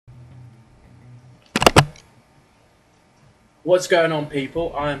What's going on,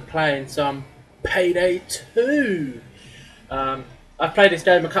 people? I'm playing some Payday 2. I've played this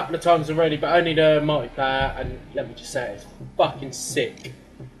game a couple of times already, but only the multiplayer, and let me just say, it's fucking sick.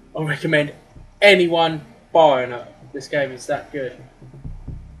 I recommend anyone buying it. This game is that good.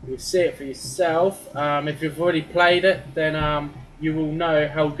 You'll see it for yourself. If you've already played it, then you will know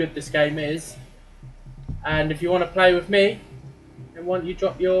how good this game is. And if you want to play with me, then why don't you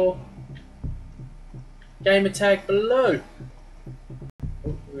drop your gamer tag below.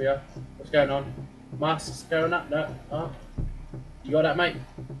 Oh, here we are. What's going on? Masks going up? No. Oh. You got that, mate?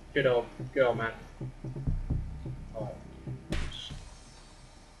 Good old man. Alright.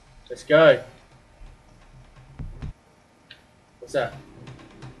 Let's go. What's that?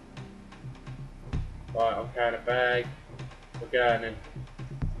 Right, I'm carrying a bag. We're going in.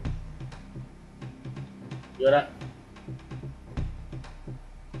 You got that?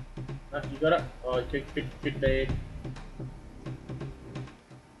 No, you got it? Oh, good bag.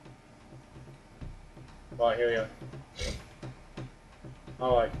 Right, here we are.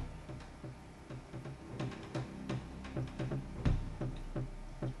 Alright.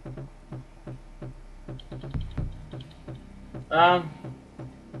 I've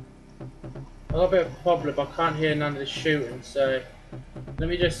got a bit of a problem. I can't hear none of the shooting, so let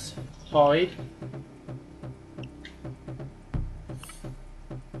me just hide.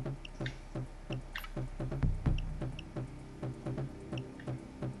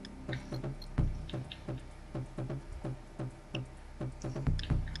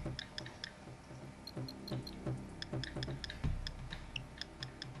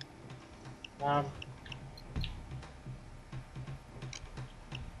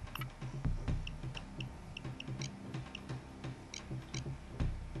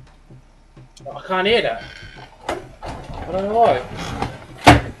 I can't hear that. I don't know why.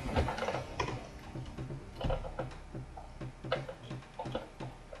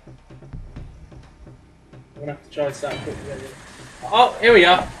 I'm gonna have to try something quickly. Oh, here we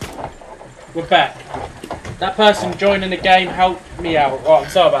are. We're back. That person joining the game helped me out. Right, I'm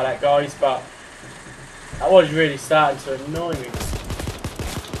sorry about that, guys, but that was really starting to annoy me.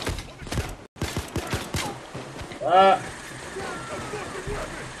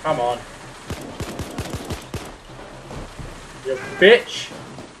 Come on. You bitch!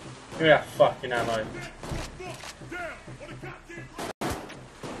 Give me that fucking ammo.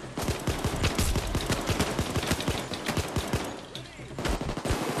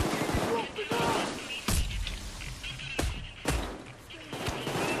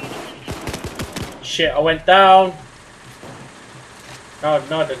 Shit, I went down. No, I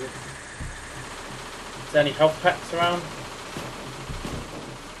didn't. Is there any health packs around?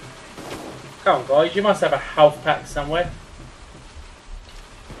 Come on, guys, you must have a health pack somewhere.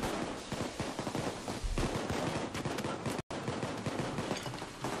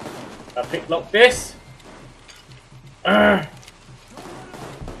 I picklock this. Oh,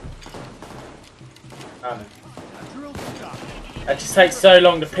 no. It just takes so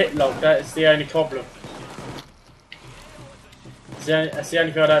long to picklock. That is the only problem. That's the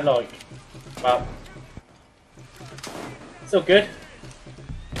only thing I don't like. But it's all good.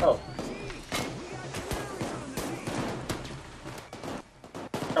 Oh.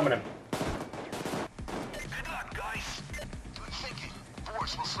 Come on in. Good luck, guys. Good thinking.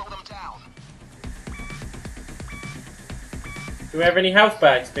 Force will slow them down. Do we have any health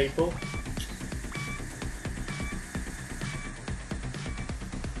bags, people?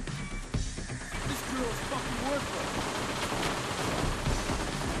 This drill is fucking worthless.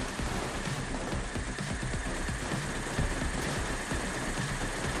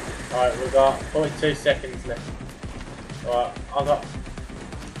 Alright, we've got 42 seconds left. Alright,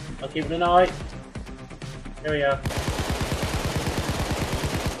 I'll keep it an eye. Here we are.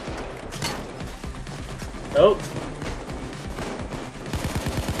 Oh!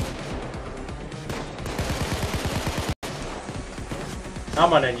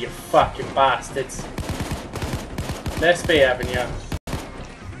 Come on in, you fucking bastards. Let's be having you.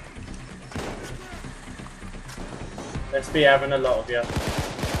 Let's be having a lot of you.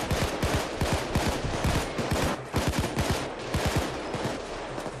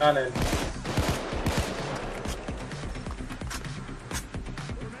 Come in.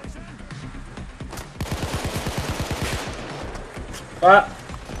 But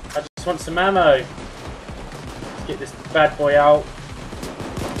I just want some ammo. Let's get this bad boy out.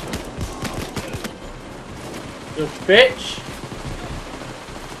 You bitch.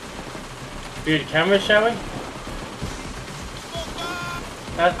 View the camera, shall we?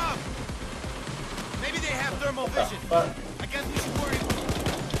 Maybe they have thermal vision. I guess we should worry.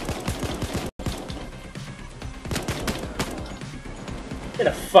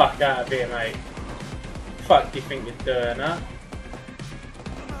 Get the fuck out of here, mate. Fuck do you think you're doing, huh?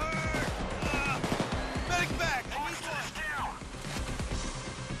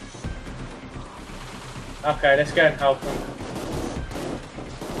 Okay, let's go and help him.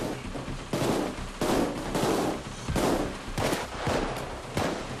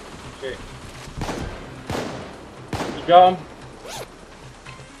 Shit. You got him?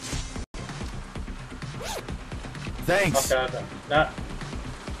 Thanks. Okay, no.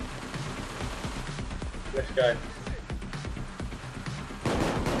 Let's go.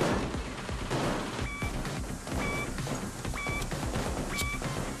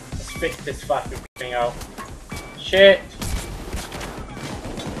 Let's fix this fucking thing out. Shit.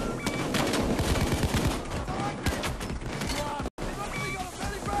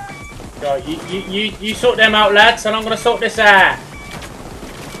 Right, you sort them out, lads, and I'm gonna sort this out.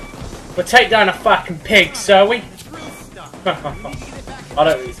 We'll take down a fucking pig, shall we? I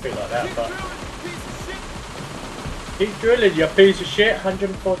don't really speak like that, but keep drilling, you piece of shit.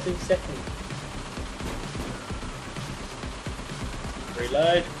 114 seconds.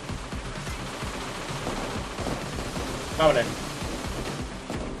 Reload. Come on in.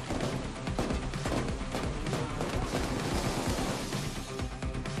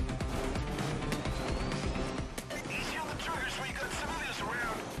 Easy on the triggers when you got civilians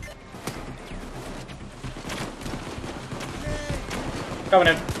around. Coming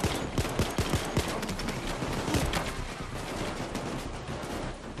in.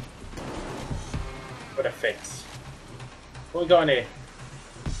 What a fix. What we got in here?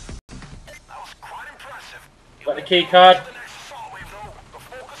 That was quite impressive. Got the key card. The next assault wave, though. But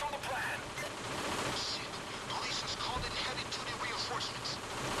focus on the plan. Shit. Police has called in heavy-duty reinforcements.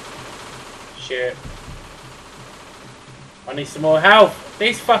 Shit. I need some more health.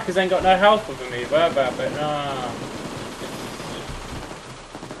 These fuckers ain't got no health with them either, but nah.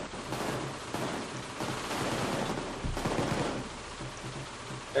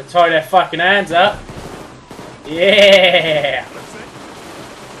 They tie their fucking hands up. Yeah!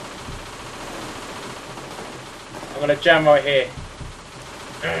 I'm gonna jam right here.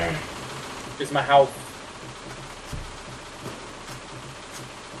 Here's my health.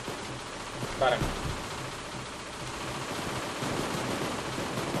 Got him.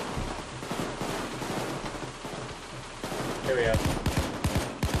 Here we go.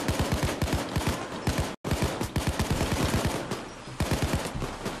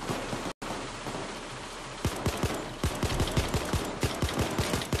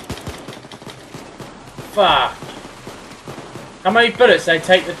 Fuck. How many bullets they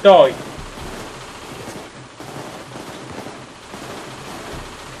take to die?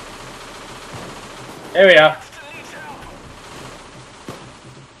 There we are.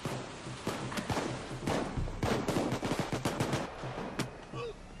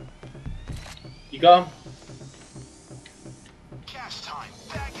 You got him? Cash time.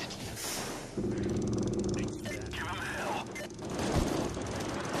 Bag it. Give him hell.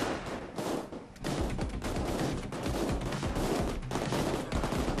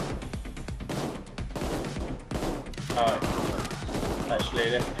 Alright. Actually,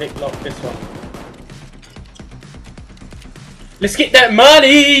 let's pick lock this one. Let's get that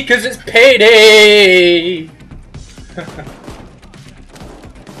money, cause it's payday!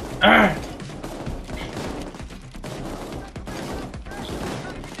 Ah.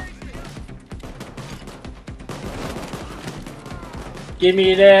 Give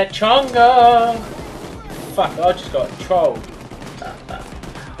me that chonga! Fuck, I just got trolled.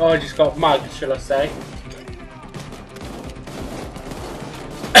 Oh, I just got mugged, shall I say.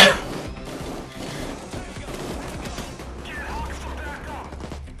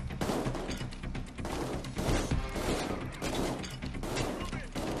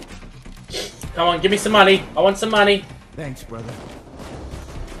 Come on, give me some money. I want some money. Thanks, brother.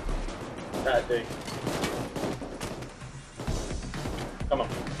 That'll do. Come on.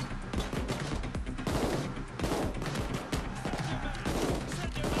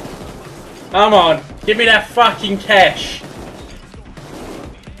 Come on, give me that fucking cash.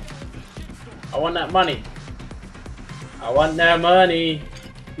 I want that money. I want that money.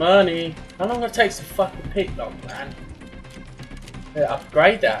 Money. How long will it take to fucking pick lock, man? Yeah,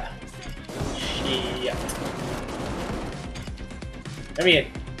 upgrade that. Shit. Let me in.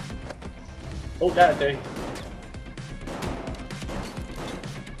 Oh, that'll do.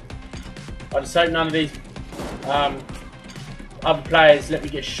 I just hope none of these other players let me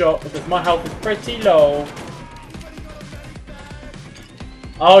get shot because my health is pretty low.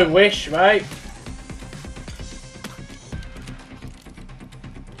 I wish, mate.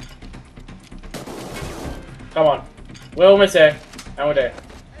 Come on. We're almost there. Now we're there.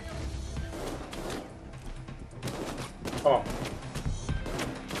 Come on.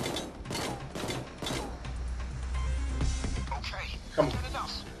 Okay. Come on. Good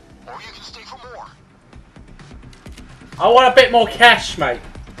enough. Or you can stay for more. I want a bit more cash, mate.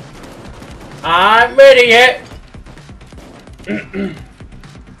 I'm ready yet.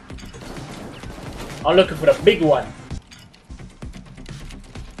 I'm looking for the big one.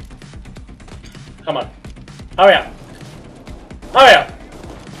 Come on. Hurry up. Hurry up.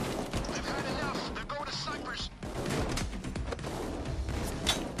 They've had enough. They're going to snipers.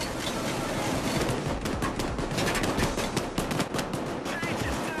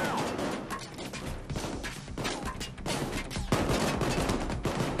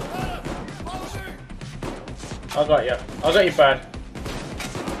 I got you. I got you, bad.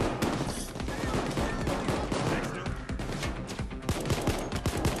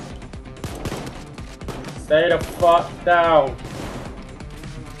 Stay the fuck down.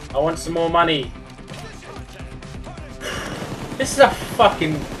 I want some more money. This is a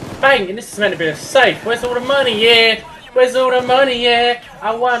fucking bank, and this is meant to be a safe. Where's all the money? Yeah. Where's all the money? Yeah.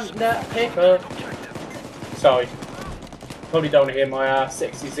 I want that paper. Sorry. Probably don't want to hear my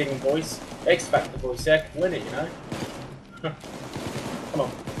sexy singing voice. X Factor voice. Yeah, I can win it, you know. Come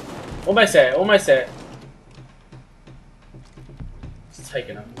on. Almost there. Almost there. It's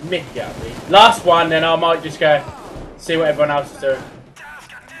taking a mickey out of me. Last one, then I might just go see what everyone else is doing.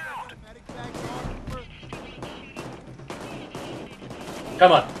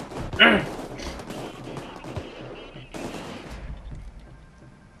 Come on.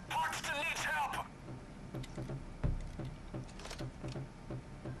 Paxton needs help.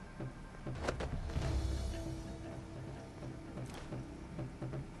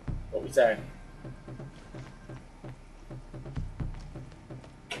 What we saying?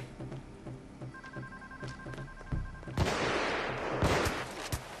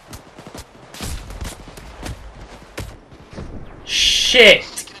 Shit!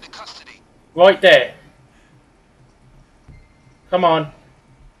 Taken into custody. Right there. Come on.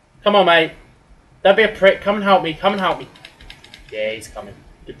 Come on, mate. Don't be a prick. Come and help me. Come and help me. Yeah, he's coming.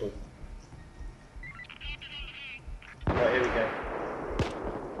 Good boy. Right, here we go.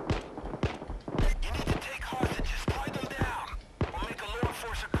 You need to take hostages. Tie them down. Or make a law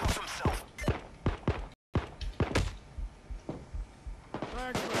enforcer cuff himself.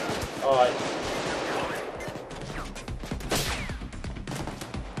 Alright.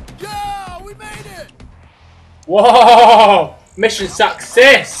 Yeah, we made it! Whoa! Mission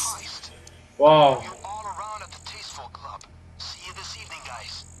success! Christ. Wow. You're all around at the Tasteful Club. See you this evening,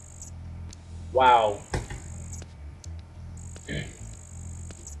 guys. Wow.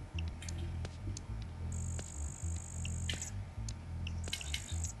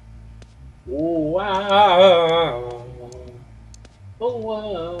 Wow. Oh,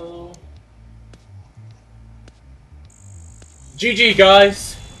 wow. GG,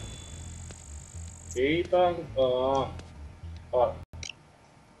 guys. Keep on. Oh. Well,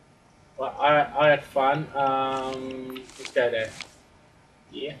 I had fun. Let's go there.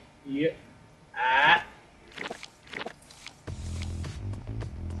 Yeah. Yeah. Ah.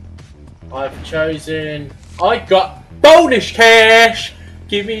 I've chosen. I got bonus cash.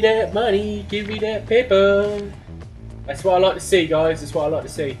 Give me that money. Give me that paper. That's what I like to see, guys. That's what I like to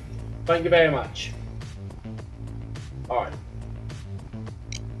see. Thank you very much. Alright.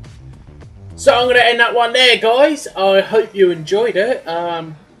 So I'm going to end that one there, guys. I hope you enjoyed it.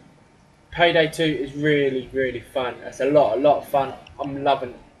 Payday 2 is really, really fun. It's a lot of fun. I'm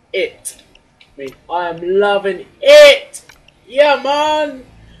loving it. I am loving it. Yeah, man.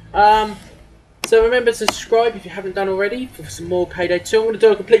 So remember to subscribe if you haven't done already for some more Payday 2. I'm going to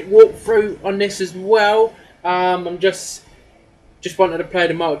do a complete walkthrough on this as well. I'm just wanted to play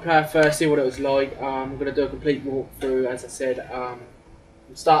the multiplayer first, see what it was like. I'm going to do a complete walkthrough, as I said, from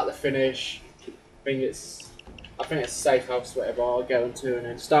start to finish. I think it's a safe house, whatever I'll go into, and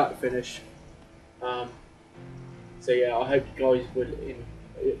then start to finish. So yeah, I hope you guys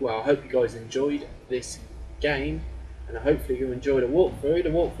I hope you guys enjoyed this game, and hopefully you enjoy the walkthrough. The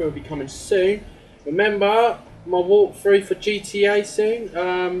walkthrough will be coming soon. Remember my walkthrough for GTA soon.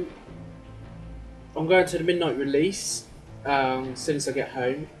 I'm going to the midnight release. As soon as I get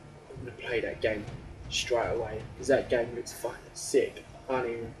home, I'm going to play that game straight away, because that game looks fucking sick. I can't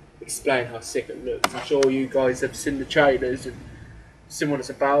even explain how sick it looks. I'm sure you guys have seen the trailers and seen what it's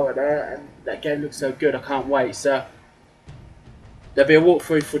about, and that game looks so good. I can't wait. So there'll be a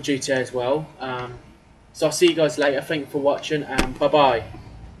walkthrough for GTA as well. So I'll see you guys later. Thank you for watching, and bye bye.